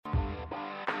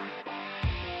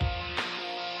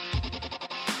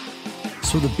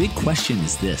So the big question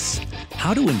is this: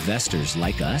 how do investors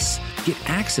like us get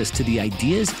access to the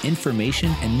ideas,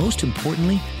 information, and most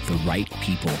importantly, the right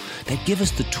people that give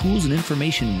us the tools and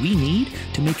information we need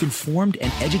to make informed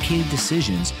and educated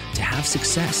decisions to have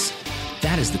success?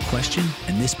 That is the question,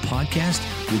 and this podcast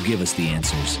will give us the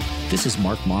answers. This is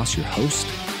Mark Moss, your host.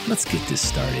 Let's get this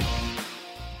started.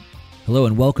 Hello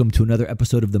and welcome to another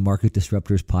episode of the Market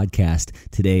Disruptors Podcast.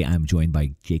 Today I'm joined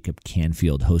by Jacob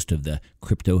Canfield, host of the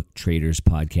Crypto Traders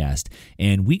Podcast.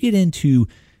 And we get into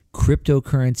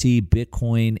cryptocurrency,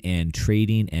 Bitcoin, and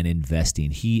trading and investing.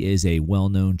 He is a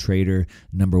well-known trader,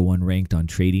 #1 ranked on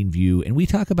TradingView. And we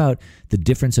talk about the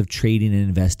difference of trading and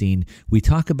investing. We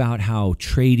talk about how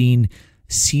trading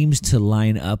seems to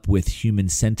line up with human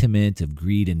sentiment of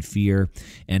greed and fear,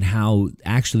 and how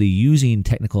actually using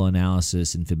technical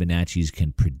analysis and Fibonacci's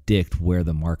can predict where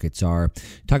the markets are.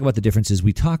 Talk about the differences.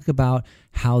 We talk about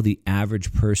how the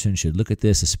average person should look at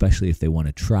this, especially if they want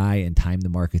to try and time the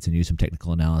markets and use some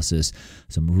technical analysis.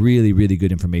 Some really, really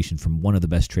good information from one of the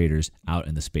best traders out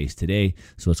in the space today.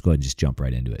 So let's go ahead and just jump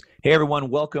right into it. Hey everyone,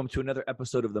 welcome to another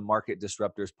episode of the Market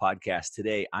Disruptors Podcast.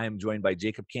 Today I am joined by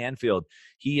Jacob Canfield.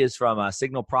 He is from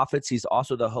Signal Profits. He's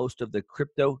also the host of the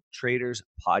Crypto Traders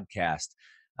Podcast.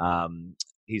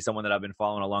 He's someone that I've been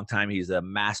following a long time. He's a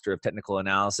master of technical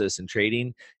analysis and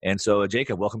trading. And so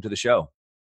Jacob, welcome to the show.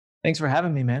 Thanks for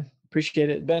having me, man.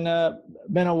 Appreciate it. Been a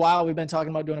while. We've been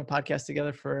talking about doing a podcast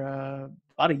together for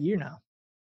about a year now.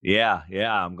 Yeah.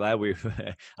 I'm glad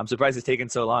I'm surprised it's taken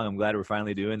so long. I'm glad we're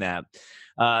finally doing that.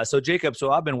 So Jacob,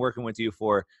 I've been working with you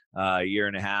for a year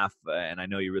and a half, and I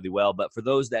know you really well. But for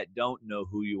those that don't know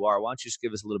who you are, why don't you just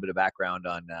give us a little bit of background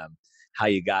on how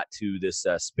you got to this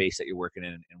space that you're working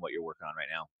in and what you're working on right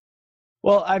now?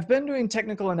 Well, I've been doing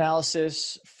technical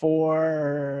analysis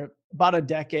for about a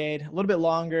decade, a little bit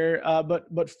longer,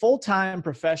 but full-time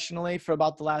professionally for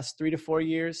about the last 3 to 4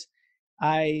 years.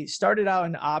 I started out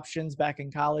in options back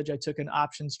in college. I took an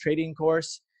options trading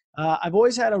course. I've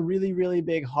always had a really, really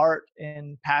big heart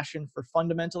and passion for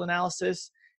fundamental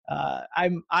analysis.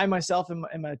 I myself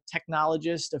am a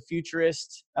technologist, a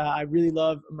futurist. I really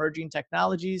love emerging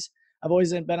technologies. I've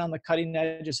always been on the cutting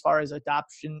edge as far as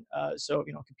adoption.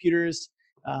 Computers,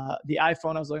 the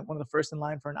iPhone, I was one of the first in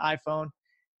line for an iPhone.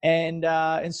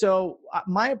 And so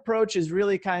my approach is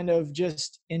really kind of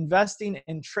just investing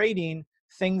and trading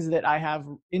things that I have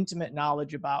intimate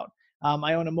knowledge about.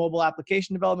 I own a mobile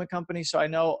application development company, so I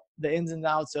know the ins and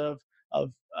outs of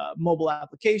mobile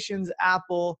applications,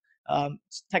 Apple,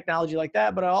 technology like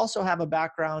that. But I also have a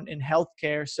background in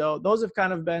healthcare. So those have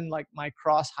kind of been like my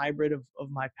cross hybrid of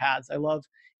my paths. I love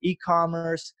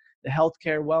e-commerce, the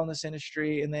healthcare wellness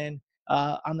industry. And then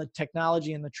on the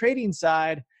technology and the trading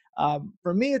side,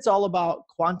 for me, it's all about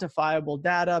quantifiable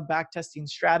data, backtesting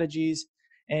strategies.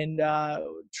 And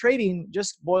trading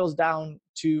just boils down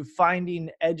to finding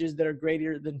edges that are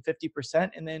greater than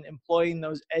 50% and then employing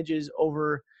those edges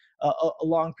over a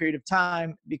long period of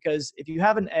time. Because if you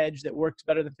have an edge that works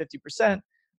better than 50%,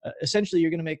 essentially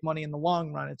you're going to make money in the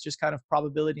long run. It's just kind of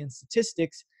probability and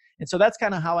statistics. And so that's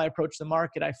kind of how I approach the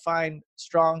market. I find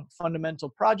strong fundamental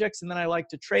projects, and then I like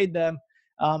to trade them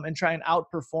and try and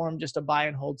outperform just a buy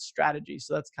and hold strategy.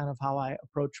 So that's kind of how I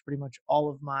approach pretty much all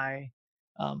of my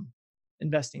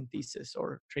investing thesis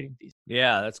or trading thesis.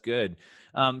 Yeah, that's good.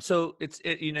 So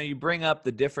you bring up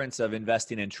the difference of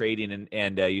investing and trading,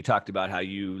 and you talked about how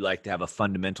you like to have a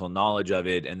fundamental knowledge of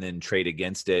it and then trade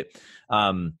against it.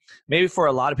 Maybe for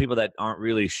a lot of people that aren't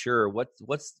really sure, what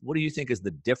do you think is the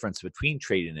difference between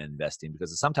trading and investing?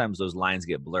 Because sometimes those lines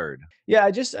get blurred. Yeah, I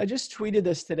just tweeted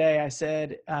this today. I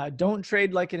said, don't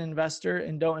trade like an investor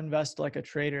and don't invest like a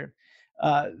trader.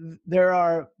 There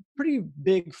are pretty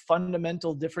big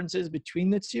fundamental differences between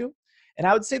the two. And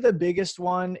I would say the biggest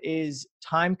one is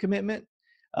time commitment.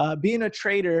 Being a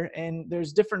trader, and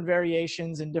there's different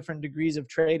variations and different degrees of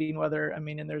trading,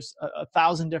 and there's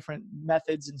 1,000 different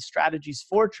methods and strategies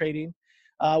for trading,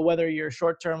 whether you're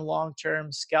short-term,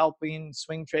 long-term, scalping,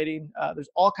 swing trading, there's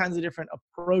all kinds of different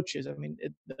approaches.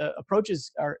 The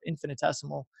approaches are infinite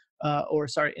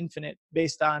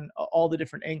based on all the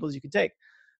different angles you can take.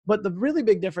 But the really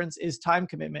big difference is time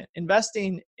commitment.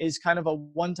 Investing is kind of a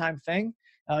one-time thing.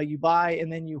 You buy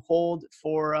and then you hold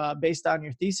for based on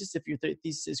your thesis. If your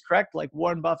thesis is correct, like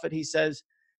Warren Buffett, he says,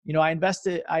 I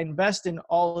invest in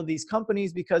all of these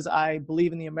companies because I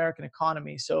believe in the American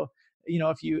economy. So,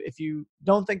 if you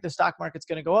don't think the stock market's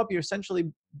going to go up, you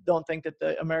essentially don't think that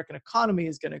the American economy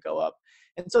is going to go up.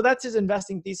 And so that's his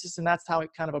investing thesis, and that's how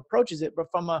it kind of approaches it. But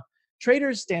from a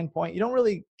trader's standpoint, you don't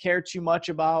really care too much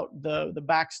about the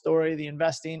backstory, the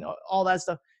investing, all that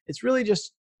stuff. It's really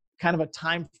just kind of a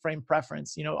time frame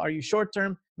preference. Are you short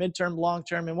term, midterm, long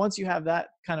term? And once you have that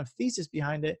kind of thesis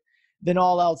behind it, then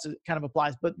all else kind of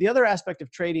applies. But the other aspect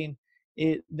of trading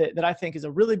that I think is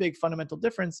a really big fundamental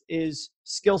difference is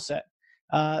skill set.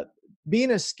 Uh,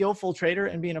 Being a skillful trader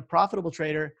and being a profitable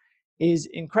trader is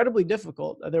incredibly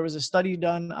difficult. There was a study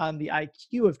done on the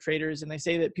IQ of traders, and they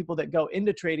say that people that go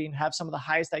into trading have some of the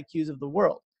highest IQs of the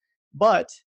world. But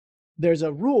there's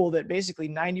a rule that basically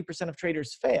 90% of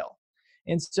traders fail.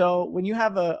 And so when you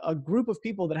have a group of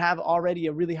people that have already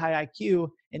a really high IQ,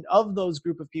 and of those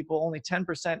group of people, only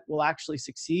 10% will actually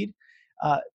succeed,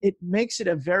 it makes it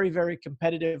a very, very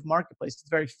competitive marketplace. It's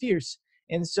very fierce.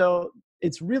 And so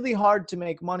it's really hard to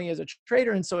make money as a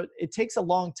trader. And so it takes a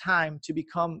long time to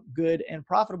become good and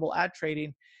profitable at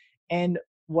trading. And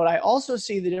what I also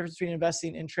see the difference between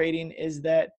investing and trading is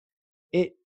that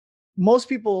it most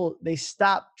people, they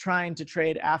stop trying to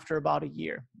trade after about a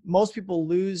year. Most people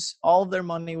lose all of their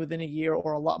money within a year,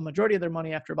 or majority of their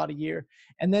money after about a year.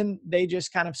 And then they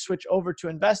just kind of switch over to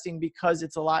investing because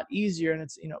it's a lot easier. And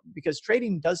it's, because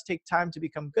trading does take time to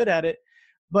become good at it.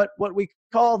 But what we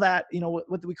call that,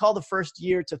 what we call the first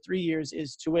year to 3 years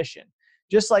is tuition.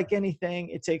 Just like anything,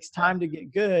 it takes time to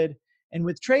get good. And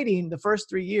with trading, the first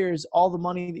 3 years, all the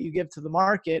money that you give to the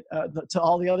market, to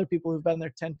all the other people who've been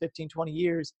there 10, 15, 20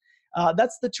 years,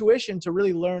 that's the tuition to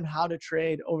really learn how to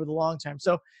trade over the long term.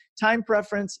 So time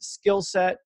preference, skill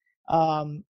set,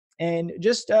 and I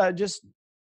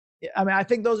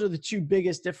think those are the two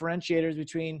biggest differentiators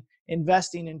between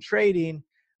investing and trading.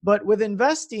 But with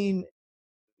investing,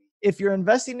 if you're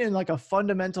investing in like a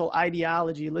fundamental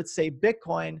ideology, let's say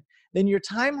Bitcoin, then your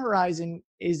time horizon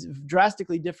is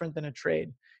drastically different than a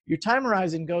trade. Your time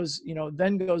horizon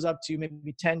then goes up to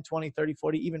maybe 10, 20, 30,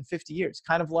 40, even 50 years,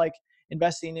 kind of like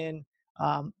investing in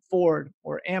Ford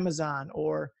or Amazon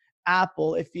or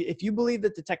Apple. If you believe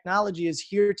that the technology is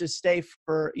here to stay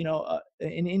for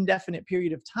an indefinite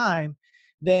period of time,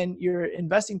 then your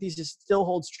investing thesis still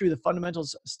holds true. The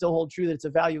fundamentals still hold true that it's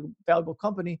a valuable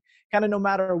company, kind of no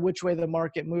matter which way the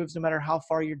market moves, no matter how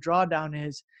far your drawdown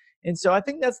is. And so I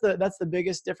think that's the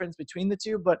biggest difference between the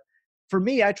two. But for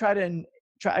me, I try to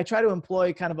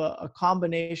employ kind of a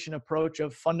combination approach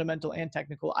of fundamental and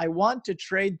technical. I want to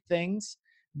trade things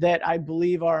that I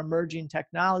believe are emerging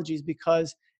technologies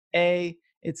because A,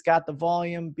 it's got the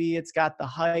volume, B, it's got the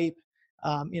hype.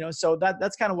 So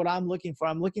that's kind of what I'm looking for.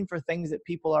 I'm looking for things that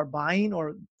people are buying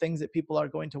or things that people are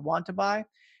going to want to buy.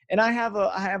 And I have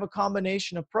a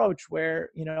combination approach where,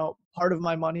 part of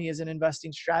my money is an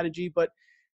investing strategy, but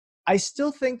I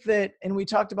still think that, and we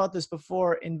talked about this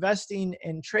before, investing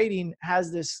and trading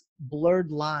has this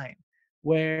blurred line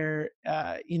where,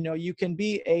 you can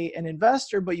be an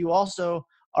investor, but you also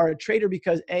are a trader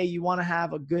because A, you want to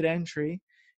have a good entry.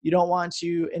 You don't want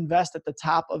to invest at the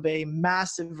top of a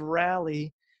massive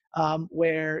rally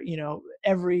where,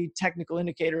 every technical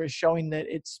indicator is showing that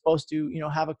it's supposed to,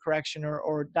 have a correction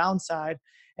or downside.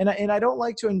 And I don't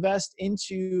like to invest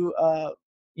into,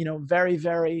 very,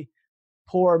 very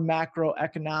poor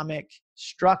macroeconomic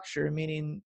structure,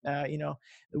 meaning,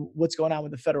 what's going on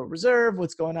with the Federal Reserve,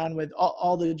 what's going on with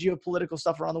all the geopolitical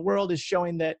stuff around the world is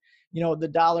showing that, the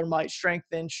dollar might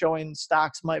strengthen, showing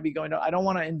stocks might be going down. I don't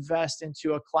want to invest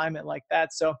into a climate like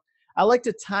that. So I like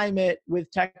to time it with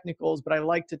technicals, but I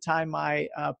like to time my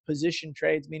position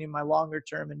trades, meaning my longer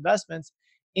term investments,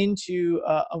 into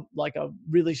a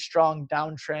really strong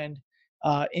downtrend,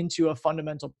 into a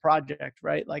fundamental project,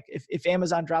 right? Like if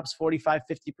Amazon drops 45,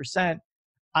 50%,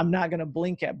 I'm not going to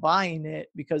blink at buying it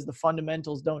because the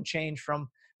fundamentals don't change from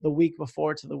the week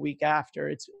before to the week after.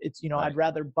 It's Right. I'd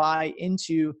rather buy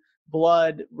into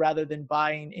blood rather than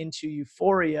buying into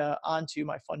euphoria onto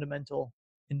my fundamental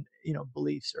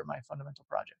beliefs or my fundamental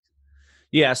project.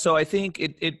 Yeah, so I think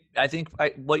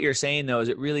what you're saying though is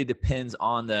it really depends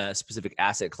on the specific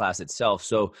asset class itself.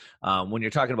 So when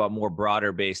you're talking about more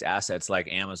broader based assets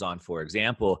like Amazon, for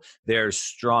example, there's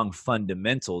strong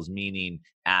fundamentals, meaning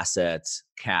assets,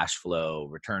 cash flow,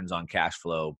 returns on cash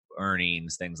flow,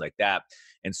 earnings, things like that.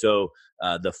 And so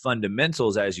the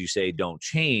fundamentals, as you say, don't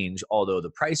change, although the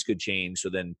price could change. So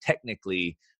then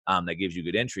technically that gives you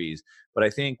good entries. But I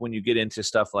think when you get into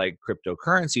stuff like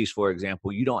cryptocurrencies, for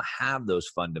example, you don't have those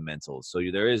fundamentals. So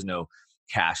there is no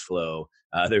cash flow,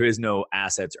 there is no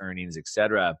assets, earnings,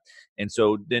 etc. And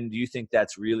so then do you think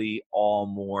that's really all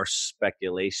more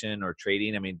speculation or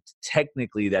trading? I mean,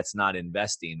 technically that's not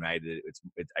investing, right?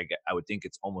 I would think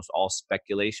it's almost all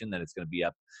speculation that it's going to be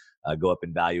go up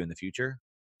in value in the future.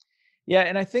 Yeah,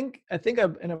 and I think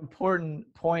an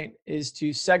important point is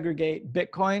to segregate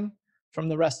Bitcoin from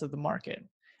the rest of the market.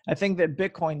 I think that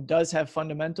Bitcoin does have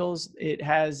fundamentals. It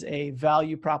has a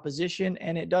value proposition,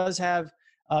 and it does have,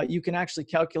 you can actually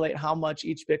calculate how much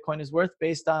each Bitcoin is worth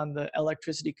based on the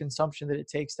electricity consumption that it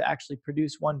takes to actually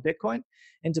produce one Bitcoin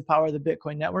and to power the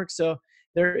Bitcoin network. So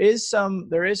there is some,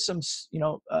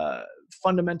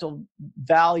 fundamental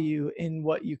value in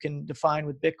what you can define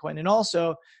with Bitcoin. And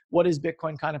also, what is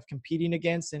Bitcoin kind of competing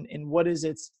against, and what is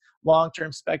its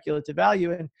long-term speculative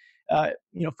value? And,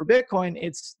 for Bitcoin,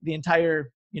 it's the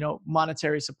entire,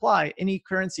 monetary supply. Any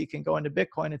currency can go into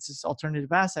Bitcoin. It's this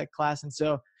alternative asset class. And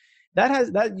so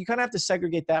that you kind of have to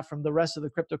segregate that from the rest of the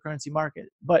cryptocurrency market.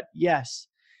 But yes,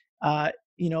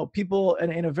 people,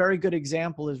 and a very good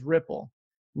example is Ripple.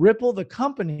 Ripple, the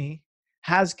company,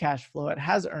 has cash flow, it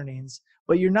has earnings,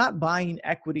 but you're not buying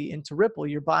equity into Ripple.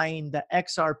 You're buying the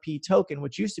XRP token,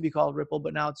 which used to be called Ripple,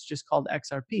 but now it's just called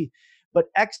XRP. But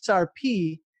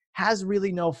XRP has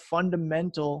really no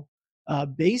fundamental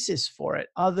basis for it,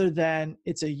 other than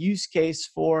it's a use case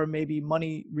for maybe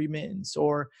money remittance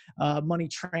or money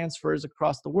transfers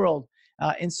across the world.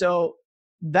 And so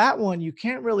that one, you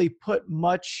can't really put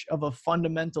much of a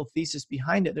fundamental thesis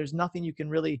behind it. There's nothing you can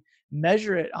really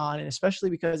measure it on, and especially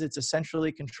because it's a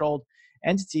centrally controlled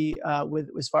entity, with,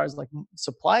 as far as like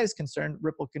supply is concerned,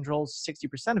 Ripple controls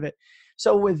 60% of it.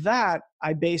 So with that,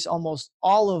 I base almost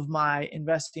all of my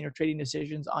investing or trading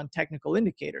decisions on technical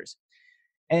indicators.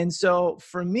 And so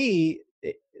for me,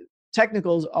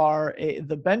 technicals are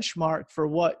the benchmark for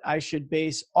what I should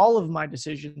base all of my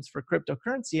decisions for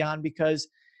cryptocurrency on, because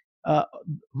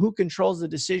who controls the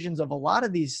decisions of a lot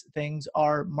of these things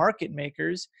are market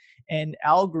makers and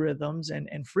algorithms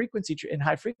and frequency and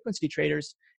high frequency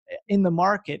traders in the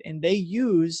market, and they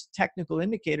use technical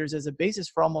indicators as a basis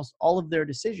for almost all of their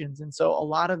decisions. And so a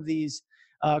lot of these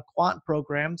quant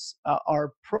programs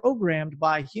are programmed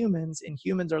by humans, and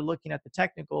humans are looking at the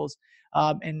technicals,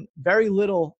 and very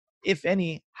little, if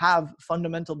any, have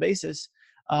fundamental basis,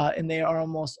 and they are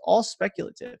almost all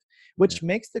speculative, which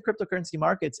makes the cryptocurrency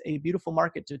markets a beautiful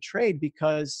market to trade,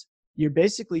 because you're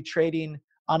basically trading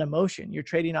on emotion. You're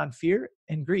trading on fear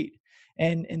and greed,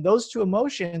 and those two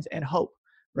emotions, and hope,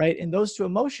 right? And those two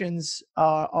emotions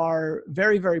are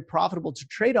very, very profitable to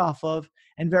trade off of,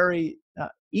 and very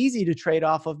easy to trade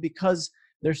off of, because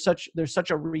there's such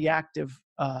a reactive,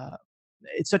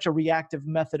 it's such a reactive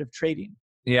method of trading.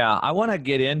 Yeah, I want to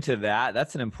get into that.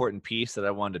 That's an important piece that I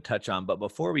wanted to touch on. But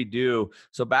before we do,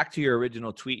 so back to your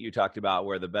original tweet, you talked about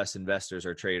where the best investors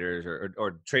are traders,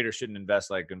 or traders shouldn't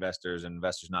invest like investors and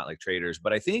investors not like traders.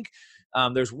 But I think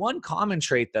there's one common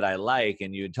trait that I like,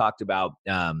 and you had talked about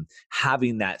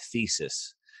having that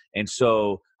thesis. And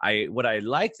so what I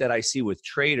like that I see with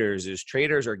traders is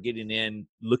traders are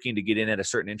looking to get in at a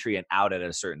certain entry and out at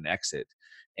a certain exit.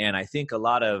 And I think a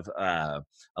lot of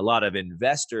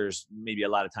investors, maybe a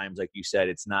lot of times, like you said,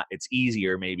 it's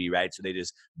easier maybe, right? So they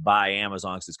just buy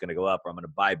Amazon because it's going to go up, or I'm going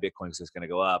to buy Bitcoin because it's going to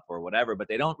go up, or whatever. But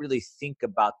they don't really think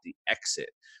about the exit.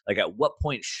 Like, at what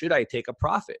point should I take a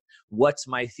profit? What's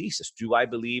my thesis? Do I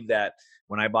believe that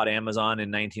when I bought Amazon in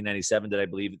 1997, did I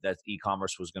believe that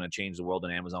e-commerce was going to change the world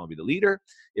and Amazon would be the leader?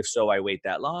 If so, I wait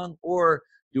that long? Or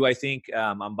do I think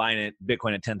I'm buying it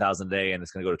Bitcoin at 10,000 a day and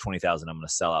it's going to go to 20,000? I'm going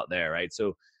to sell out there, right?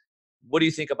 So, what do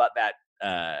you think about that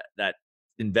that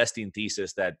investing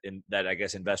thesis that I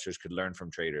guess investors could learn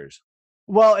from traders?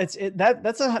 Well,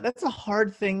 that's a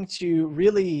hard thing to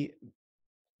really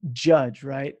judge,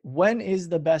 right? When is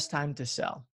the best time to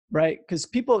sell, right? Because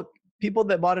people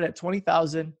that bought it at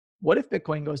 20,000, what if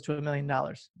Bitcoin goes to $1 million?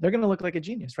 They're going to look like a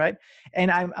genius, right?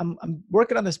 And I'm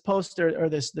working on this post or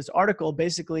this article.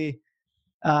 Basically,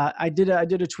 I did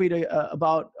a tweet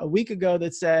about a week ago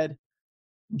that said,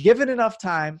 given enough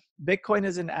time, Bitcoin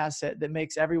is an asset that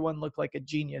makes everyone look like a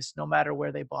genius, no matter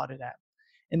where they bought it at.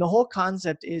 And the whole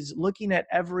concept is looking at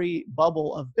every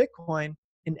bubble of Bitcoin,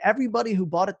 and everybody who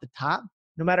bought at the top,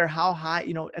 no matter how high,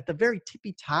 at the very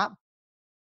tippy top,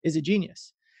 is a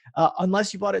genius.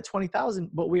 Unless you bought at 20,000,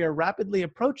 but we are rapidly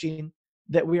approaching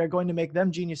that we are going to make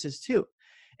them geniuses too.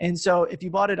 And so if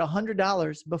you bought at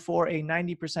 $100 before a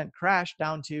 90% crash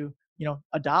down to,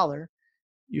 $1,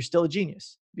 you're still a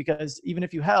genius, because even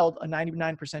if you held a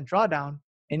 99% drawdown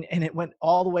and it went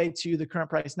all the way to the current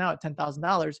price now at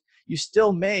 $10,000, you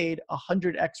still made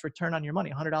 100x return on your money,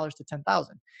 $100 to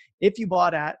 10,000. If you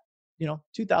bought at,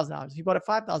 $2,000, if you bought at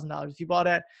 $5,000, if you bought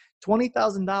at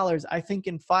 $20,000, I think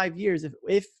in 5 years,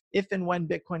 if and when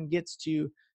Bitcoin gets to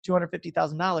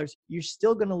 $250,000, you're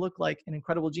still going to look like an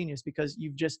incredible genius, because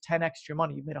you've just 10x your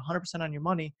money. You've made 100% on your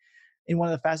money in one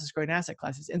of the fastest growing asset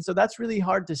classes. And so that's really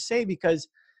hard to say, because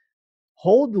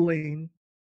holding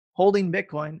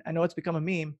Bitcoin, I know it's become a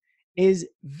meme, is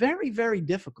very, very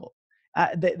difficult.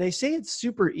 They say it's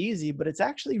super easy, but it's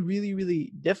actually really,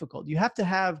 really difficult. You have to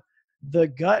have the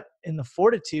gut and the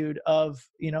fortitude of,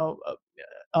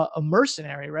 a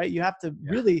mercenary, right? You have to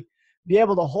Yeah. really be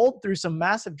able to hold through some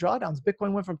massive drawdowns.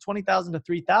 Bitcoin went from 20,000 to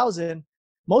 3,000.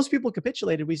 Most people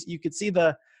capitulated. You could see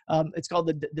it's called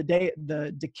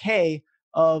the decay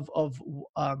of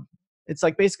it's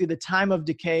like basically the time of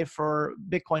decay for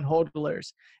Bitcoin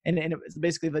hodlers. And it was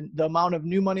basically the amount of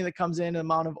new money that comes in, the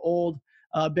amount of old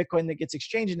Bitcoin that gets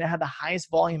exchanged, and it had the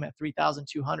highest volume at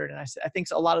 3,200. And I think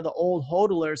a lot of the old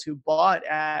hodlers who bought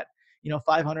at $500,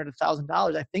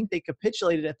 $1,000, I think they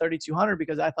capitulated at 3,200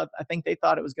 because I think they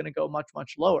thought it was going to go much,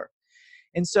 much lower.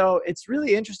 And so it's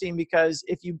really interesting because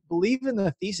if you believe in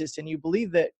the thesis and you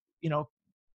believe that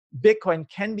Bitcoin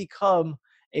can become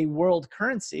a world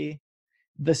currency,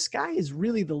 the sky is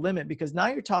really the limit, because now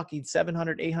you're talking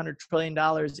 700, 800 trillion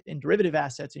dollars in derivative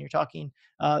assets, and you're talking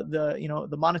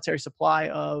the monetary supply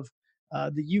of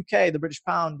the UK, the British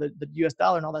pound, the US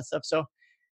dollar, and all that stuff. So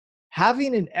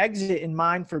having an exit in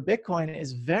mind for Bitcoin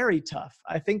is very tough.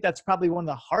 I think that's probably one of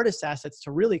the hardest assets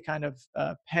to really kind of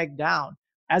peg down.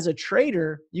 As a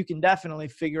trader, you can definitely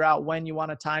figure out when you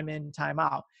want to time in, time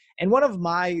out. And one of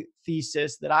my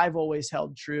thesis that I've always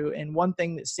held true, and one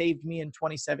thing that saved me in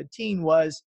 2017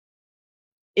 was,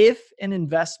 if an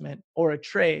investment or a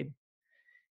trade,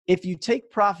 if you take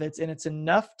profits and it's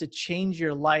enough to change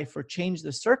your life or change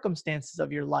the circumstances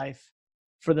of your life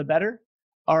for the better,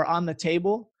 are on the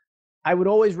table, I would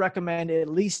always recommend at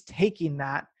least taking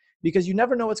that, because you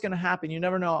never know what's going to happen. You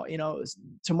never know,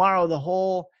 tomorrow the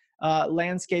whole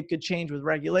landscape could change with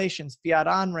regulations, fiat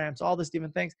on-ramps, all these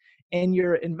different things. And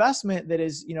your investment that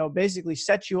is, basically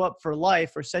set you up for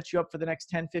life, or set you up for the next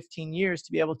 10, 15 years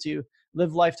to be able to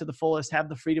live life to the fullest, have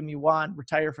the freedom you want,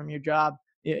 retire from your job,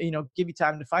 give you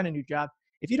time to find a new job.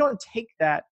 If you don't take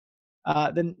that,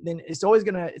 then it's always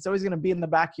gonna be in the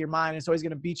back of your mind. It's always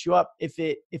gonna beat you up if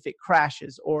it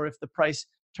crashes or if the price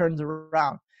turns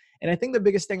around. And I think the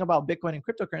biggest thing about Bitcoin and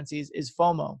cryptocurrencies is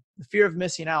FOMO, the fear of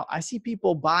missing out. I see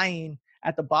people buying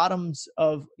at the bottoms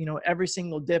of every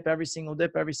single dip,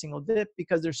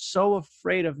 because they're so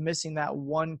afraid of missing that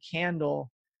one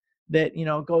candle that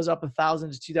goes up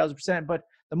 1,000 to 2,000%. But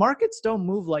the markets don't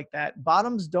move like that.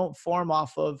 Bottoms don't form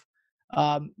off of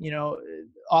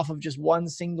just one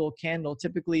single candle.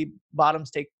 Typically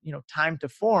bottoms take time to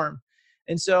form.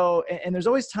 And so, and there's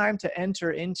always time to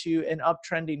enter into an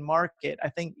uptrending market. I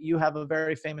think you have a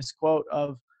very famous quote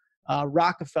of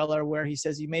Rockefeller, where he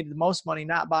says he made the most money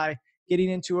not by getting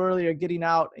in too early or getting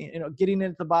out, getting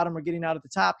in at the bottom or getting out at the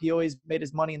top. He always made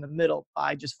his money in the middle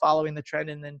by just following the trend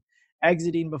and then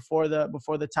exiting before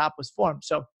the top was formed.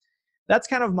 So that's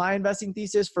kind of my investing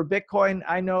thesis for Bitcoin.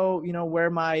 I know, where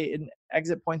my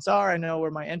exit points are. I know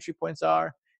where my entry points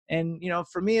are. And,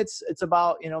 for me, it's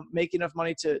about, making enough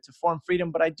money to form freedom.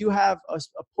 But I do have a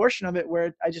portion of it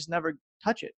where I just never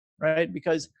touch it, right?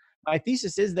 Because my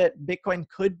thesis is that Bitcoin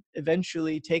could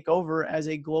eventually take over as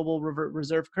a global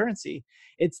reserve currency.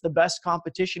 It's the best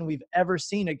competition we've ever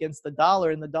seen against the dollar,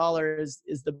 and the dollar is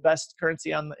the best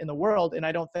currency in the world. And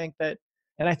I think that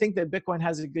Bitcoin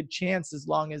has a good chance as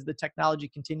long as the technology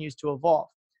continues to evolve.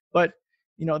 But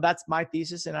that's my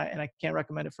thesis, and I can't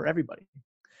recommend it for everybody.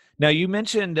 Now you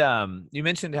mentioned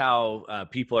how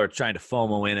people are trying to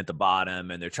FOMO in at the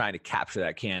bottom, and they're trying to capture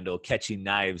that candle, catching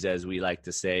knives, as we like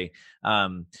to say.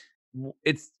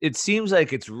 It seems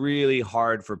like it's really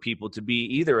hard for people to be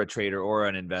either a trader or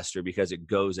an investor, because it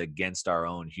goes against our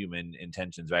own human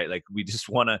intentions, right? Like we just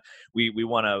we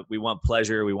want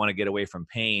pleasure, we want to get away from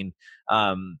pain.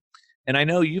 And I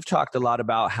know you've talked a lot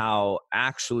about how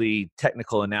actually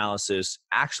technical analysis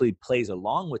actually plays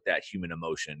along with that human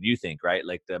emotion. You think, right?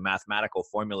 Like the mathematical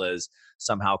formulas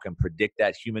somehow can predict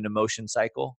that human emotion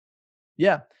cycle.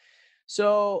 Yeah.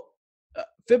 So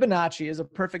Fibonacci is a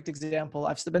perfect example.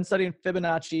 I've been studying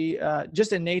Fibonacci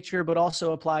just in nature, but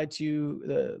also applied to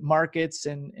the markets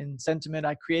and sentiment.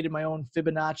 I created my own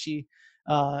Fibonacci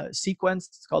sequence.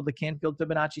 It's called the Canfield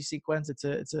Fibonacci sequence.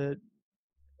 It's a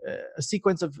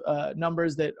sequence of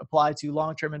numbers that apply to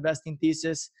long-term investing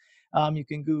thesis. You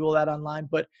can Google that online.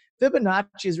 But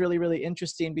Fibonacci is really, really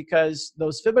interesting because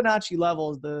those Fibonacci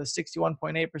levels, the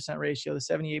 61.8% ratio, the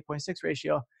 78.6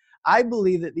 ratio, I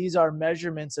believe that these are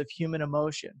measurements of human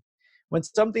emotion. When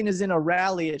something is in a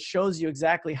rally, it shows you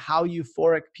exactly how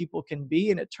euphoric people can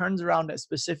be, and it turns around at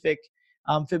specific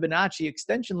Fibonacci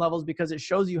extension levels because it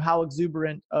shows you how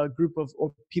exuberant a group of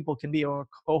or people can be, or a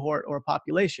cohort or a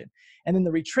population. And then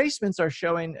the retracements are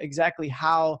showing exactly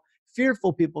how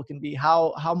fearful people can be,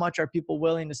 how much are people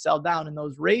willing to sell down. And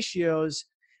those ratios,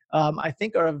 I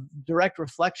think, are a direct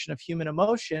reflection of human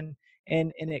emotion.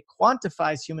 and it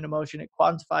quantifies human emotion. It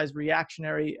quantifies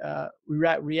reactionary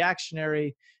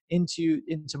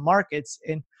into markets.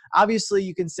 And obviously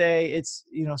you can say it's,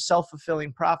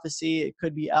 self-fulfilling prophecy. It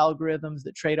could be algorithms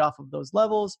that trade off of those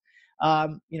levels.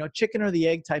 Chicken or the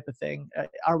egg type of thing.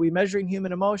 Are we measuring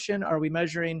human emotion? Are we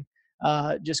measuring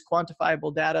just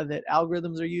quantifiable data that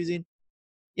algorithms are using?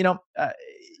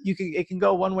 It can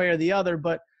go one way or the other,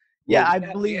 but yeah, I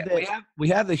believe that we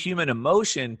have the human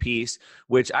emotion piece,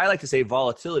 which I like to say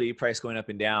volatility, price going up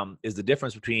and down, is the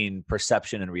difference between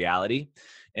perception and reality.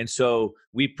 And so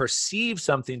we perceive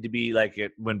something to be like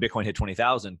it when Bitcoin hit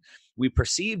 20,000, we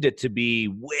perceived it to be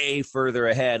way further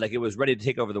ahead, like it was ready to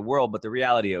take over the world, but the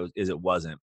reality is it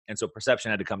wasn't. And so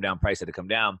perception had to come down, price had to come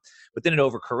down, but then it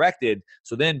overcorrected.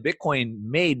 So then Bitcoin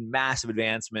made massive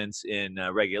advancements in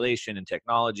regulation and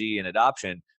technology and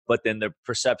adoption, but then the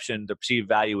perceived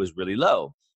value was really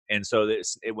low. And so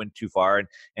it went too far, and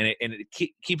it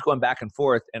keeps going back and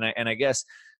forth. And I guess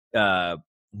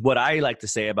what I like to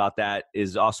say about that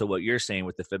is also what you're saying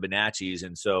with the Fibonacci's.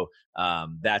 And so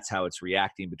that's how it's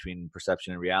reacting between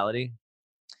perception and reality.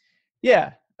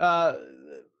 Yeah.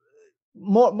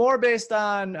 More based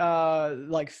on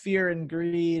like fear and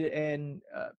greed and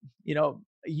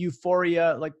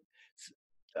euphoria. Like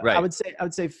right. I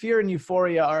would say fear and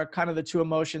euphoria are kind of the two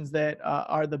emotions that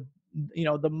are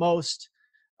the most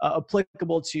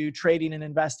applicable to trading and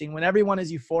investing. When everyone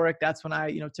is euphoric, that's when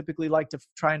I typically like to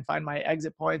try and find my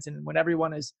exit points. And when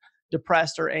everyone is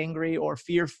depressed or angry or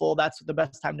fearful, that's the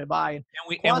best time to buy.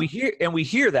 And we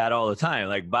hear that all the time,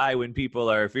 like buy when people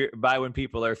are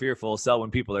fearful, sell when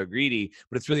people are greedy.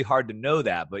 But it's really hard to know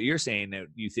that. But you're saying that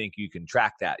you think you can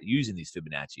track that using these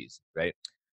Fibonacci's, right?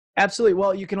 Absolutely.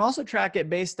 Well, you can also track it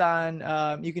based on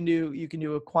you can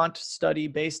do a quant study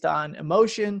based on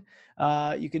emotion.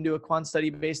 You can do a quant study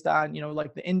based on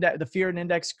like the fear and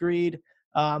index greed,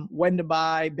 when to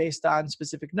buy based on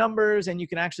specific numbers, and you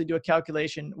can actually do a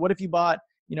calculation. What if you bought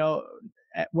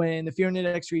when the fear and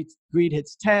index greed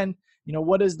hits 10?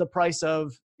 What is the price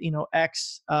of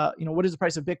X? What is the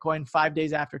price of Bitcoin 5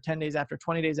 days after, 10 days after,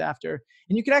 20 days after?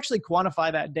 And you can actually quantify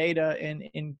that data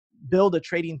and build a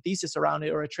trading thesis around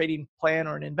it, or a trading plan,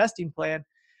 or an investing plan,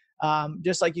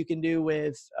 just like you can do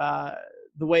with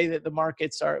the way that the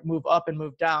markets move up and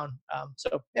move down.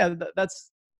 So yeah,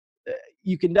 that's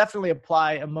you can definitely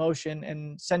apply emotion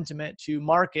and sentiment to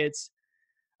markets.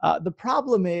 The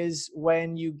problem is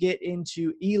when you get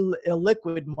into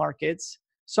illiquid markets,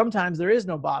 sometimes there is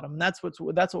no bottom, and that's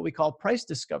what we call price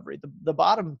discovery. The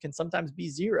bottom can sometimes be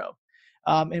zero.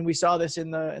 And we saw this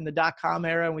in the .com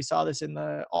era, and we saw this in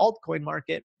the altcoin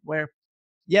market, where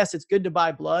yes, it's good to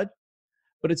buy blood,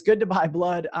 but it's good to buy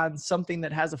blood on something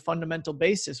that has a fundamental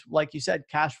basis, like you said,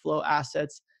 cash flow,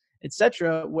 assets,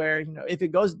 etc. Where if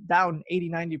it goes down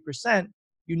 80-90%,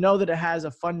 that it has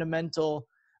a fundamental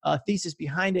thesis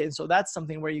behind it, and so that's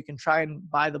something where you can try and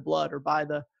buy the blood, or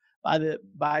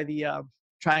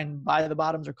try and buy the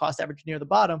bottoms, or cost average near the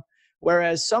bottom.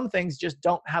 Whereas some things just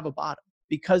don't have a bottom,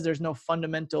 because there's no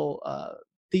fundamental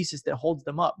thesis that holds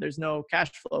them up. There's no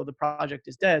cash flow. The project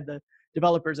is dead. The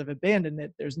developers have abandoned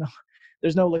it. There's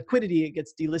no liquidity. It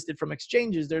gets delisted from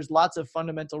exchanges. There's lots of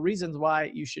fundamental reasons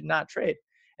why you should not trade.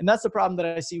 And that's the problem that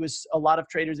I see with a lot of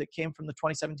traders that came from the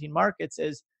 2017 markets,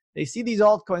 is they see these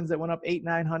altcoins that went up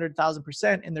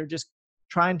 800-900,000%, and they're just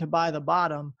trying to buy the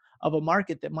bottom of a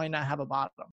market that might not have a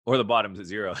bottom, or the bottom's at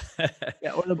zero.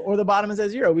 Yeah, or the bottom is at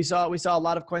zero. We saw a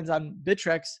lot of coins on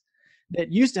Bittrex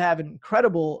that used to have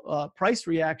incredible price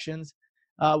reactions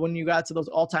when you got to those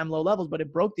all-time low levels, but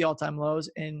it broke the all-time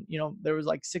lows, and there was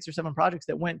like 6 or 7 projects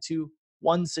that went to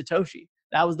 1 Satoshi.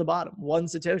 That was the bottom, 1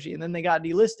 Satoshi, and then they got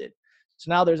delisted. So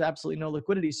now there's absolutely no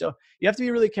liquidity. So you have to be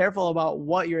really careful about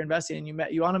what you're investing in.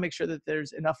 You want to make sure that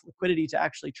there's enough liquidity to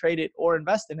actually trade it or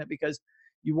invest in it, because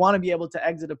you want to be able to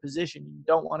exit a position. You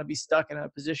don't want to be stuck in a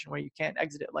position where you can't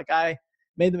exit it. Like I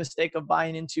made the mistake of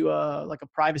buying into a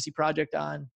privacy project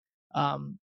on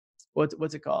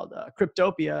what's it called?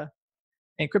 Cryptopia.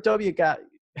 And Cryptopia got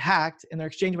hacked and their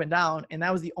exchange went down, and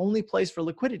that was the only place for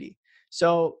liquidity.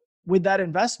 So with that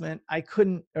investment, I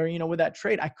couldn't, with that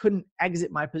trade, I couldn't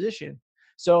exit my position.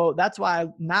 So that's why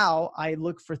now I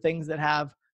look for things that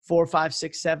have 4, 5,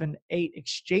 6, 7, 8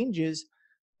 exchanges.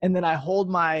 And then I hold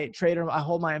my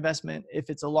investment, if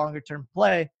it's a longer term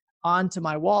play, onto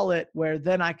my wallet, where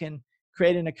then I can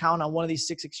create an account on one of these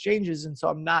 6 exchanges. And so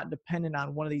I'm not dependent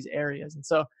on one of these areas. And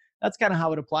so that's kind of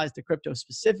how it applies to crypto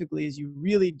specifically, is you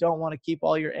really don't want to keep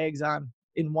all your eggs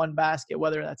in one basket,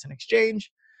 whether that's an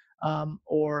exchange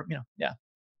or.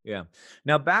 Yeah.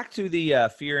 Now back to the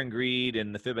fear and greed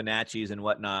and the Fibonacci's and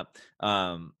whatnot.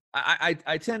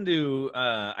 I tend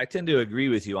to agree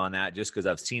with you on that just because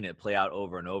I've seen it play out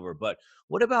over and over. But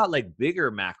what about like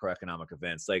bigger macroeconomic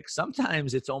events? Like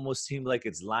sometimes it's almost seemed like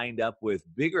it's lined up with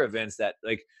bigger events that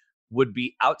like would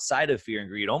be outside of fear and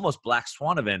greed, almost black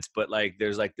swan events, but like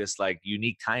there's like this like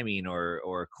unique timing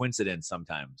or coincidence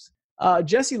sometimes.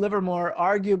 Jesse Livermore,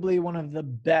 arguably one of the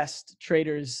best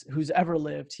traders who's ever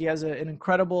lived. He has an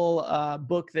incredible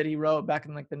book that he wrote back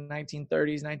in like the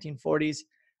 1930s, 1940s.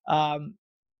 Um,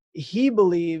 he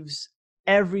believes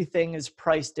everything is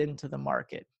priced into the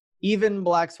market, even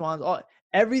black swans.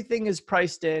 Everything is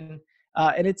priced in,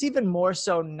 and it's even more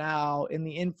so now in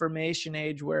the information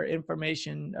age, where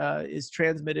information is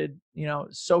transmitted,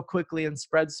 so quickly and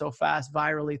spreads so fast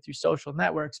virally through social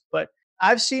networks. But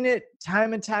I've seen it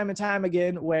time and time and time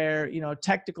again where,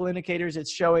 technical indicators,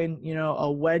 it's showing, a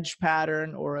wedge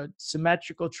pattern or a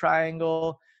symmetrical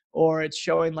triangle, or it's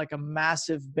showing like a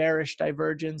massive bearish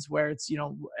divergence where it's,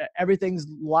 everything's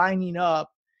lining up,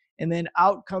 and then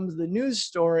out comes the news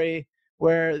story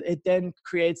where it then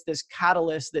creates this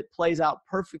catalyst that plays out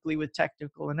perfectly with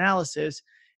technical analysis.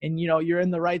 And, you're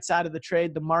in the right side of the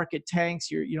trade, the market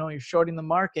tanks, you're shorting the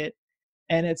market.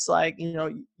 And it's like,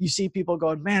 you see people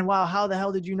going, man, wow, how the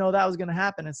hell did you know that was going to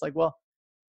happen? It's like, well,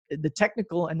 the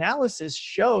technical analysis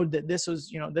showed that this was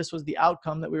the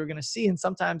outcome that we were going to see. And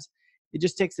sometimes it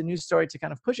just takes the news story to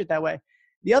kind of push it that way.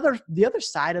 The other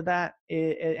side of that,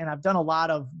 and I've done a lot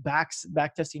of back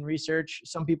testing research.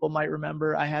 Some people might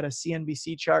remember I had a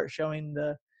CNBC chart showing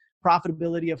the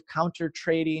profitability of counter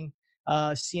trading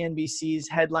CNBC's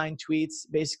headline tweets.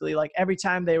 Basically, like every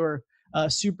time they were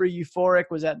super euphoric,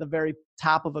 was at the very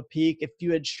top of a peak. If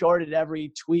you had shorted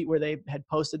every tweet where they had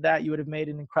posted that, you would have made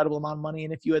an incredible amount of money.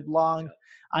 And if you had longed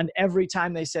on every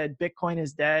time they said Bitcoin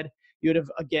is dead, you would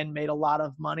have again made a lot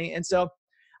of money. And so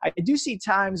I do see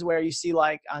times where you see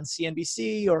like on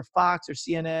CNBC or Fox or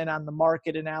CNN on the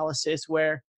market analysis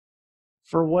where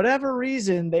for whatever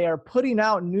reason, they are putting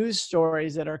out news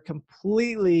stories that are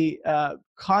completely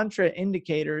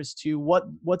contraindicators to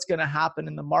what's going to happen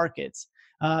in the markets.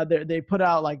 They put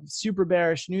out like super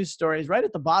bearish news stories right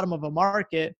at the bottom of a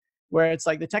market where it's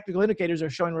like the technical indicators are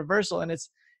showing reversal. And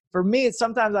for me, it's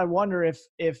sometimes I wonder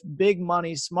if big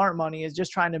money, smart money is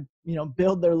just trying to,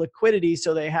 build their liquidity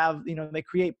so they have, they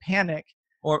create panic.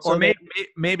 Or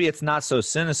maybe it's not so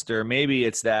sinister. Maybe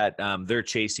it's that they're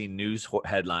chasing news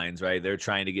headlines, right? They're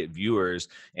trying to get viewers,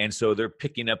 and so they're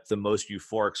picking up the most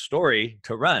euphoric story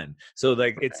to run. So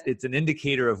like it's an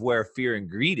indicator of where fear and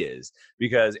greed is,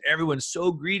 because everyone's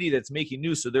so greedy that's making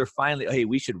news. So they're finally, hey,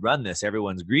 we should run this.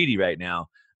 Everyone's greedy right now,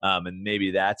 and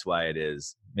maybe that's why it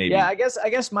is. Maybe. Yeah, I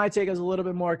guess my take is a little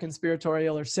bit more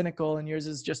conspiratorial or cynical, and yours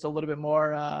is just a little bit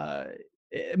more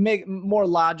more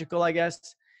logical, I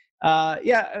guess.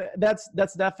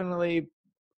 That's definitely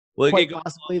quite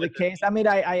possibly the case. I mean,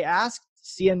 I asked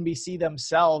CNBC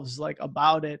themselves like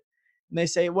about it, and they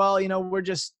say, well, we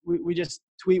just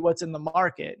tweet what's in the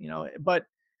market, But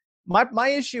my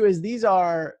issue is these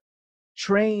are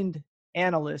trained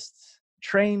analysts,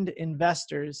 trained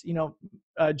investors.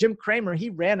 Jim Cramer, he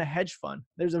ran a hedge fund.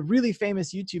 There's a really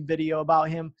famous YouTube video about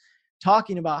him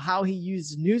talking about how he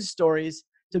used news stories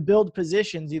to build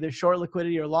positions, either short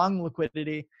liquidity or long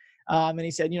liquidity. And he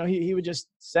said, he would just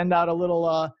send out a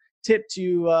little tip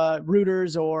to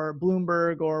Reuters or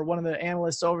Bloomberg or one of the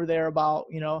analysts over there about,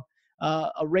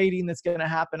 a rating that's going to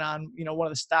happen on, one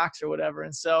of the stocks or whatever.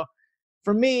 And so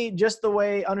for me, just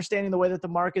understanding the way that the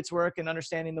markets work and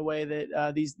understanding the way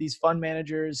that these fund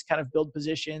managers kind of build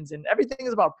positions, and everything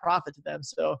is about profit to them.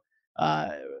 So,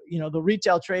 the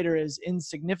retail trader is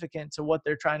insignificant to what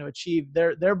they're trying to achieve.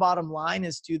 Their bottom line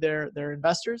is to their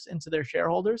investors and to their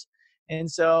shareholders. And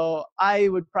so I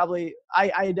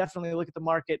definitely look at the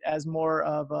market as more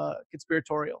of a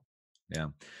conspiratorial. Yeah.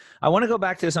 I want to go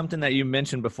back to something that you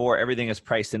mentioned before. Everything is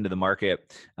priced into the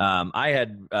market. I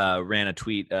had ran a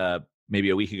tweet maybe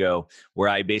a week ago where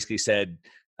I basically said,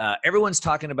 everyone's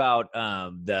talking about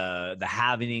the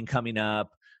halvening coming up.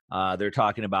 They're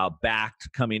talking about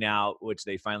Bakkt coming out, which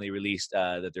they finally released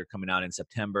that they're coming out in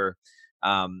September.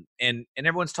 And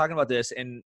everyone's talking about this.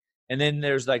 And then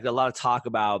there's like a lot of talk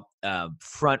about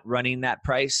front running that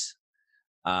price,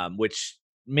 which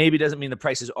maybe doesn't mean the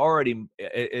price is already in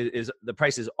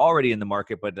the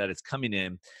market, but that it's coming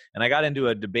in. And I got into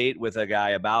a debate with a guy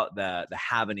about the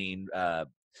halvening,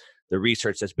 the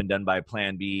research that's been done by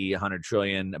Plan B, 100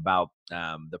 trillion, about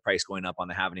the price going up on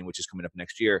the halvening, which is coming up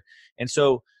next year. And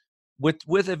so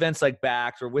with events like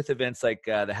Bakkt or with events like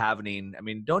the halvening, I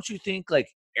mean, don't you think like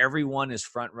everyone is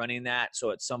front running that?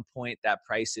 So at some point that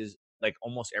price is like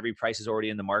almost every price is already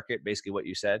in the market, basically what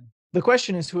you said? The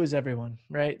question is, who is everyone,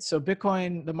 right? So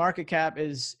Bitcoin, the market cap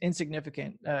is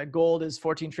insignificant. Gold is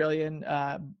 14 trillion.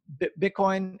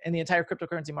 Bitcoin and the entire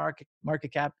cryptocurrency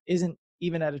market cap isn't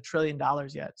even at $1 trillion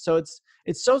yet. So it's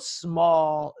so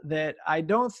small that I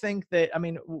don't think that, I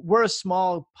mean, we're a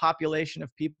small population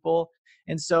of people.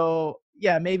 And so,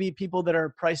 yeah, maybe people that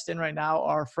are priced in right now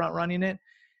are front running it.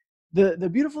 The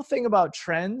beautiful thing about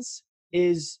trends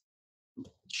is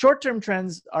short-term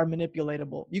trends are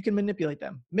manipulatable. You can manipulate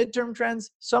them. Mid-term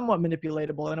trends, somewhat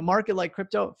manipulatable. In a market like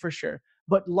crypto, for sure.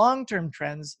 But long-term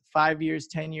trends, 5 years,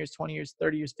 10 years, 20 years,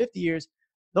 30 years, 50 years,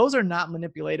 those are not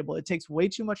manipulatable. It takes way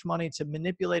too much money to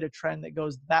manipulate a trend that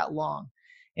goes that long.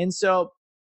 And so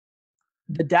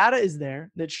the data is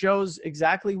there that shows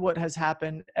exactly what has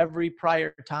happened every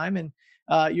prior time. And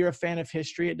you're a fan of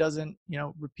history. It doesn't,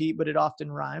 repeat, but it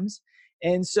often rhymes.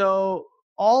 And so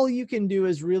all you can do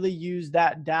is really use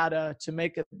that data to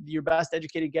make your best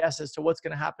educated guess as to what's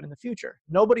going to happen in the future.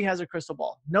 Nobody has a crystal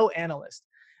ball. No analyst.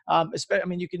 I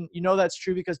mean, that's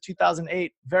true because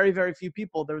 2008, very, very few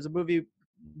people. There was a movie,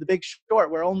 The Big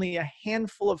Short, where only a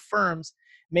handful of firms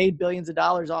made billions of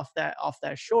dollars off that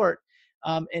short.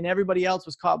 And everybody else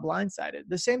was caught blindsided.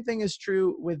 The same thing is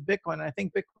true with Bitcoin. I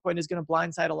think Bitcoin is going to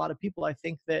blindside a lot of people. I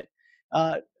think that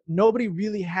nobody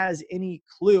really has any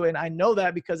clue. And I know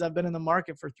that because I've been in the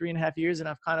market for 3.5 years and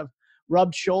I've kind of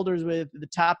rubbed shoulders with the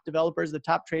top developers, the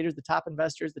top traders, the top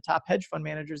investors, the top hedge fund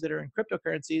managers that are in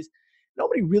cryptocurrencies.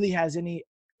 Nobody really has any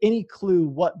clue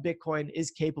what Bitcoin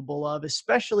is capable of,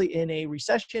 especially in a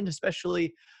recession,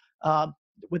 especially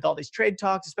with all these trade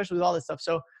talks, especially with all this stuff.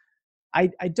 So I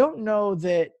don't know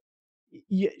that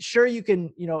sure you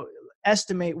can,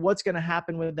 estimate what's going to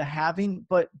happen with the halving,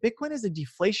 but Bitcoin is a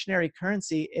deflationary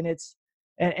currency, and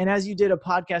and as you did a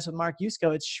podcast with Mark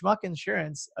Yusko, it's schmuck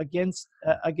insurance against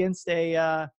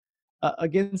the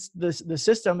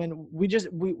system. And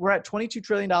we're at $22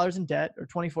 trillion in debt, or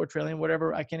 24 trillion,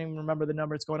 whatever. I can't even remember the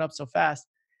number. It's going up so fast.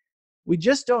 We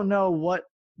just don't know what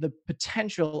the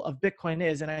potential of Bitcoin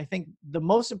is. And I think the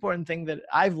most important thing that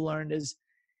I've learned is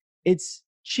it's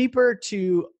cheaper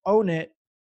to own it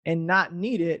and not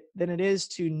need it than it is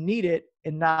to need it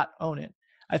and not own it.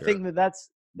 I think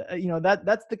that's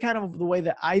the kind of the way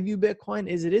that I view Bitcoin.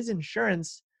 Is it is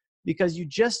insurance, because you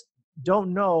just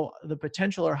don't know the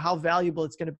potential or how valuable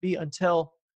it's going to be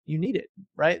until you need it,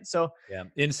 right? So yeah,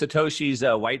 in Satoshi's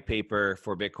white paper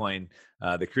for Bitcoin,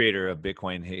 the creator of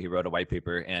Bitcoin, he wrote a white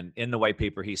paper, and in the white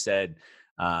paper he said,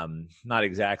 not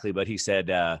exactly, but he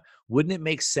said, wouldn't it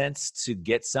make sense to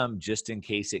get some just in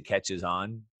case it catches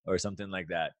on, or something like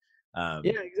that?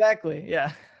 Yeah, exactly.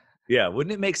 Yeah. Yeah.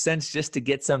 Wouldn't it make sense just to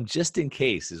get some just in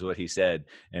case, is what he said.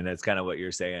 And that's kind of what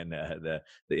you're saying, the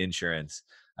insurance.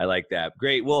 I like that.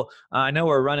 Great. Well, I know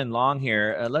we're running long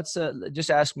here. Let's just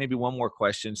ask maybe one more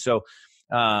question. So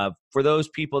for those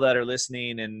people that are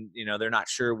listening and, they're not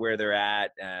sure where they're at,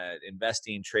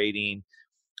 investing, trading,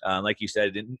 like you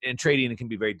said, in trading, it can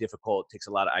be very difficult. It takes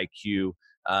a lot of IQ.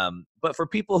 But for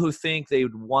people who think they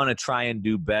would want to try and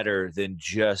do better than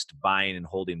just buying and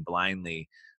holding blindly,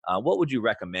 what would you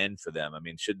recommend for them? I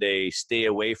mean, should they stay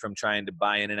away from trying to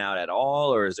buy in and out at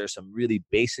all? Or is there some really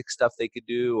basic stuff they could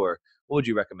do? Or what would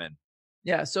you recommend?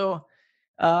 Yeah. So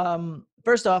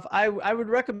first off, I would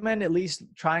recommend at least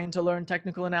trying to learn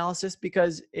technical analysis,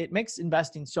 because it makes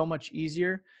investing so much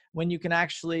easier when you can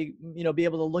actually, be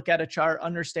able to look at a chart,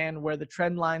 understand where the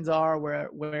trend lines are,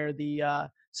 where the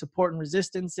support and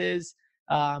resistance is.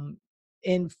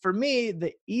 And for me,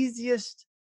 the easiest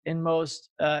and most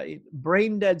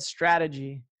brain dead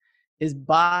strategy is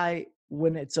buy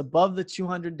when it's above the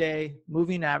 200-day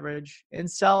moving average and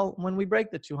sell when we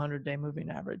break the 200-day moving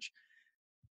average.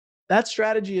 That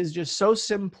strategy is just so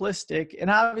simplistic. And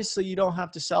obviously you don't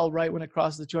have to sell right when it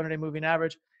crosses the 200-day moving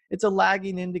average. It's a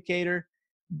lagging indicator,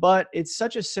 but it's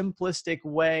such a simplistic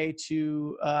way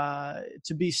to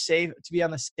be safe, to be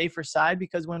on the safer side,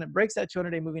 because when it breaks that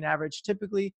 200-day moving average,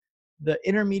 typically the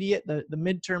intermediate, the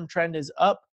midterm trend is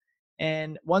up.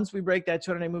 And once we break that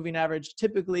 200-day moving average,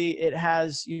 typically it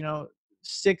has,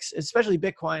 especially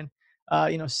Bitcoin,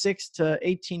 6 to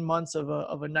 18 months of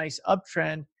a nice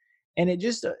uptrend. And it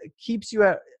just keeps you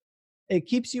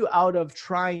out of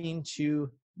trying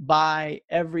to buy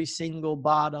every single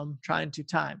bottom, trying to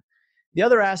time. The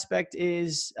other aspect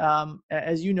is,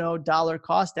 as you know, dollar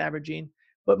cost averaging.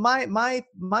 But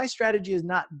my strategy is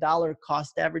not dollar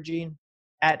cost averaging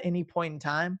at any point in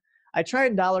time. I try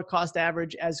and dollar cost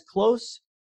average as close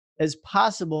as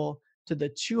possible to the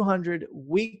 200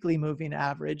 weekly moving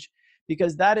average,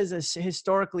 because that is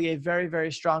historically a very,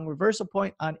 very strong reversal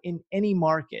point in any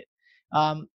market.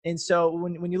 And so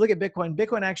when you look at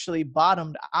Bitcoin actually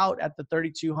bottomed out at the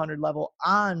 3,200 level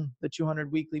on the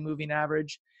 200 weekly moving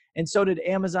average. And so did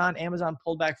Amazon. Amazon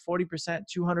pulled back 40%.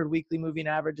 200 weekly moving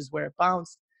average is where it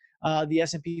bounced. The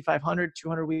S&P 500,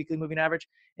 200 weekly moving average.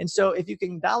 And so if you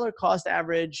can dollar cost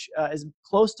average as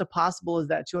close to possible as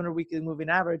that 200 weekly moving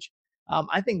average,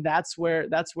 I think that's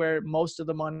where most of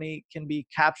the money can be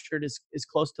captured as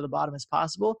close to the bottom as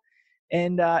possible.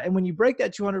 And when you break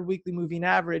that 200 weekly moving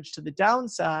average to the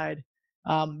downside,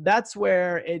 that's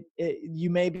where you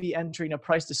may be entering a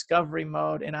price discovery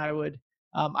mode. And I would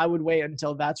wait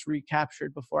until that's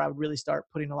recaptured before I would really start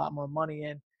putting a lot more money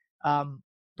in,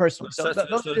 personally. So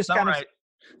those are just kind of.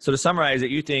 So to summarize it,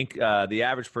 you think the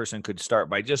average person could start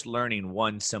by just learning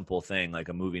one simple thing, like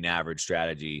a moving average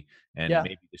strategy, and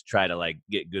maybe just try to like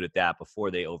get good at that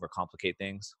before they overcomplicate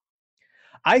things?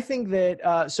 I think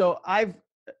that so I've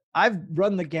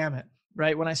run the gamut,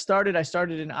 right? When I started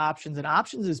in options, and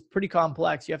options is pretty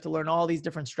complex. You have to learn all these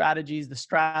different strategies, the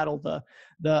straddle,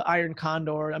 the iron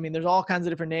condor. I mean, there's all kinds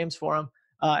of different names for them.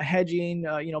 Hedging,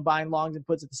 buying longs and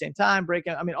puts at the same time,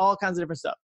 breaking. I mean, all kinds of different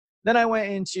stuff. Then I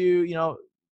went into,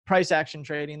 price action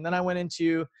trading. Then I went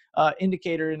into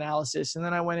indicator analysis, and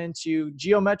then I went into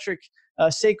geometric,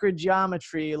 sacred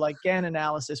geometry like Gann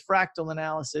analysis, fractal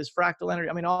energy.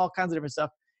 I mean, all kinds of different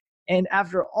stuff. And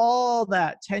after all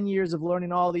that 10 years of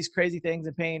learning all these crazy things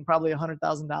and paying probably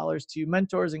 $100,000 to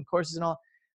mentors and courses and all,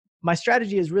 my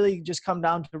strategy has really just come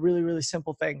down to really, really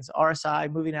simple things: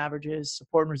 RSI, moving averages,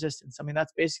 support and resistance. I mean,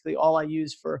 that's basically all I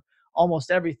use for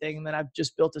almost everything. And then I've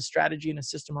just built a strategy and a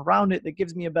system around it that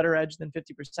gives me a better edge than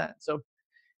 50%. So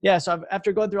yeah, so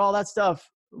after going through all that stuff,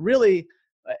 really,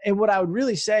 and what I would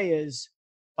really say is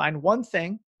find one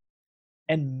thing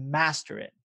and master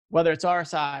it, whether it's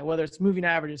RSI, whether it's moving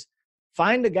averages.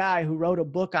 Find a guy who wrote a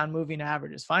book on moving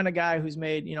averages. Find a guy who's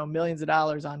made, millions of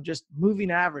dollars on just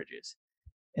moving averages,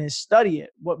 and study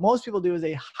it. What most people do is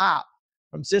they hop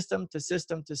from system to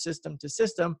system to system to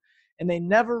system, and they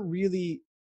never really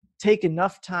take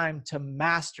enough time to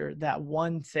master that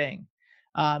one thing.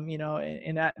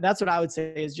 That's what I would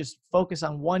say is just focus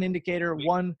on one indicator,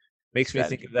 one. Makes me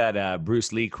think of that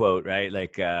Bruce Lee quote, right?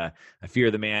 Like, I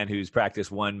fear the man who's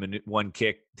practiced one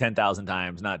kick 10,000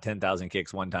 times, not 10,000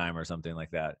 kicks one time, or something like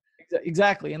that.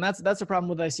 Exactly. And that's the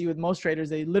problem I see with most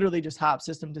traders. They literally just hop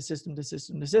system to system to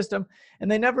system to system,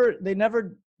 and they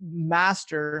never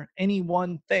master any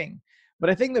one thing. But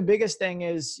I think the biggest thing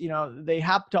is, they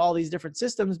hop to all these different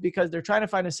systems because they're trying to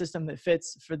find a system that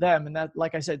fits for them. And that,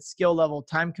 like I said, skill level,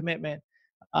 time commitment.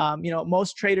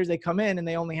 Most traders, they come in and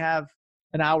they only have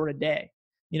an hour a day.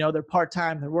 They're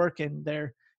part-time, they're working,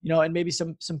 and maybe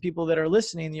some people that are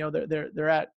listening, they're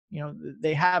at,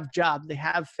 they have jobs, they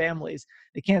have families.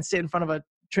 They can't sit in front of a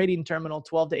trading terminal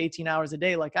 12 to 18 hours a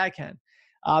day like I can.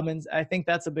 And I think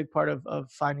that's a big part of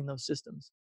finding those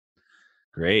systems.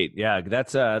 Great. Yeah,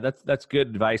 that's good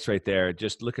advice right there.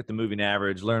 Just look at the moving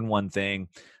average, learn one thing.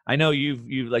 I know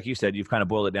you've like you said, you've kind of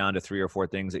boiled it down to 3 or 4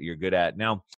 things that you're good at.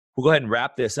 Now, we'll go ahead and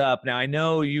wrap this up. Now, I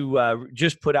know you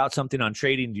just put out something on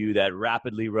TradingView that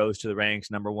rapidly rose to the ranks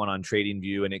 #1 on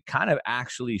TradingView, and it kind of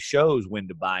actually shows when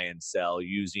to buy and sell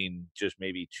using just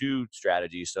maybe 2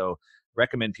 strategies. So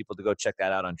recommend people to go check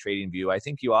that out on TradingView. I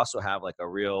think you also have like a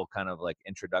real kind of like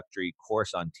introductory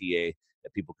course on TA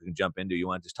that people can jump into. You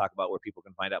want to just talk about where people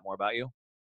can find out more about you?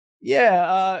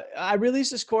 Yeah, I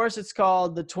released this course. It's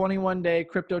called the 21-Day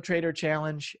Crypto Trader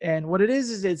Challenge, and what it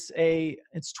is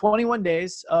it's 21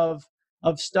 days of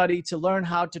study to learn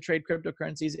how to trade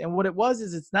cryptocurrencies. And what it was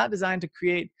is it's not designed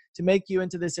to make you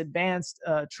into this advanced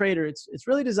trader. It's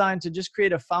really designed to just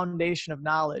create a foundation of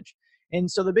knowledge. And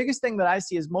so the biggest thing that I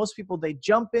see is most people, they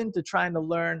jump into trying to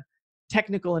learn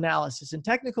technical analysis, and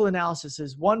technical analysis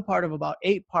is one part of about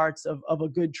 8 parts of a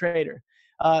good trader.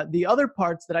 The other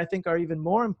parts that I think are even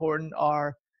more important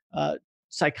are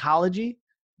psychology,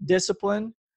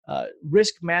 discipline,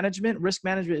 risk management. Risk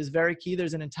management is very key.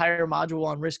 There's an entire module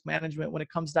on risk management when it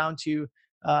comes down to,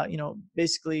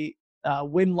 basically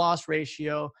win-loss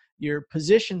ratio, your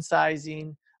position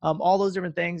sizing, all those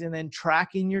different things, and then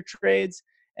tracking your trades.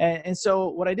 And so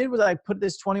what I did was I put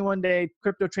this 21-day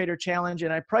crypto trader challenge,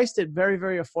 and I priced it very,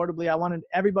 very affordably. I wanted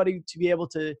everybody to be able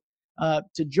to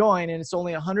join, and it's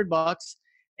only $100.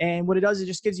 And what it does is it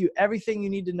just gives you everything you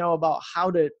need to know about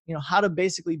how to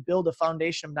basically build a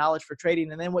foundation of knowledge for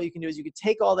trading. And then what you can do is you can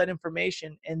take all that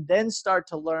information and then start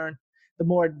to learn the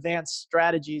more advanced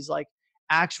strategies, like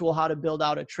actual how to build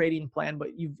out a trading plan.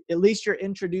 But you're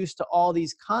introduced to all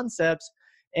these concepts,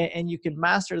 and you can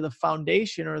master the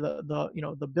foundation or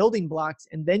the building blocks,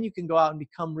 and then you can go out and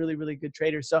become really, really good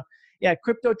traders. So yeah,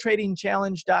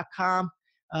 cryptotradingchallenge.com.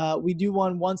 We do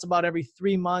one once about every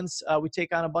 3 months. We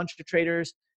take on a bunch of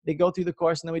traders. They go through the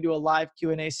course, and then we do a live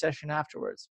Q&A session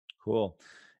afterwards. Cool.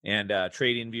 And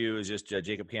TradingView is just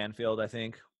Jacob Canfield, I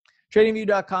think.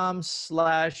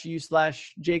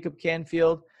 TradingView.com/u/Jacob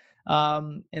Canfield.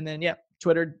 And then,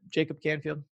 Twitter, Jacob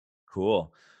Canfield.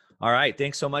 Cool. All right.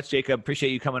 Thanks so much, Jacob.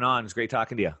 Appreciate you coming on. It's great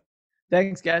talking to you.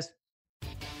 Thanks, guys.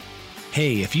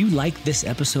 Hey, if you like this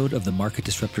episode of the Market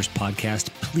Disruptors podcast,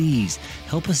 please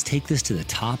help us take this to the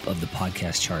top of the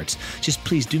podcast charts. Just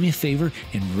please do me a favor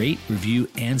and rate, review,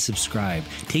 and subscribe.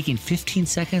 Taking 15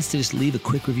 seconds to just leave a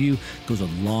quick review goes a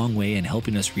long way in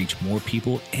helping us reach more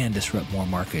people and disrupt more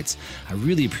markets. I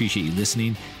really appreciate you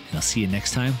listening, and I'll see you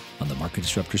next time on the Market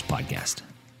Disruptors podcast.